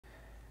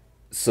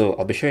So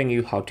I'll be showing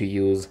you how to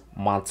use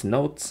math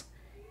notes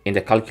in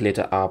the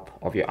calculator app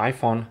of your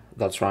iPhone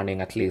that's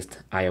running at least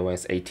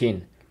iOS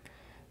 18.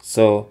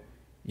 So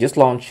just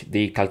launch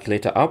the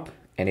calculator app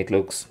and it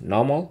looks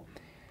normal.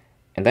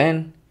 And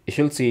then you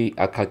should see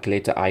a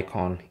calculator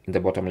icon in the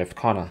bottom left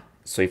corner.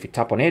 So if you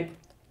tap on it,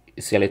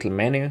 you see a little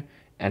menu,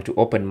 and to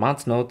open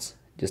math notes,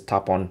 just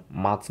tap on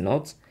math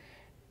notes.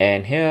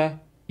 And here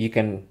you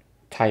can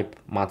type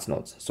math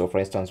notes. So for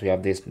instance, we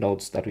have these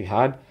notes that we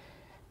had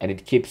and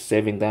it keeps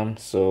saving them.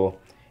 So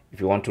if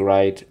you want to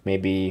write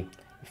maybe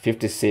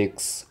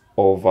 56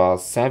 over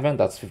 7,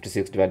 that's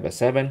 56 divided by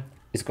 7,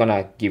 it's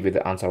gonna give you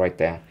the answer right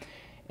there.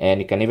 And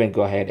you can even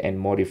go ahead and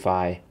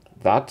modify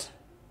that.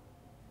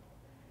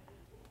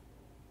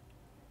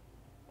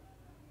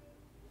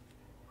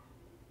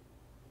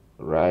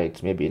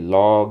 Right, maybe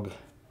log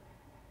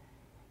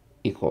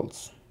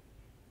equals,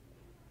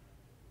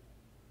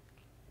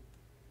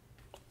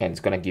 and it's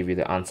going to give you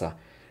the answer.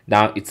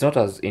 Now, it's not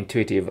as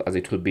intuitive as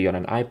it will be on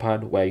an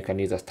iPad, where you can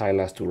use a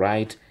stylus to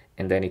write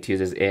and then it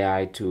uses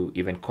AI to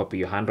even copy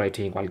your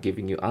handwriting while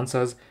giving you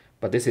answers.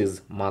 But this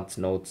is math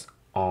notes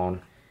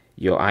on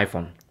your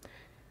iPhone.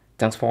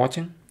 Thanks for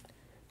watching.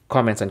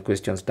 Comments and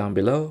questions down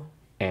below,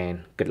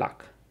 and good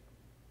luck.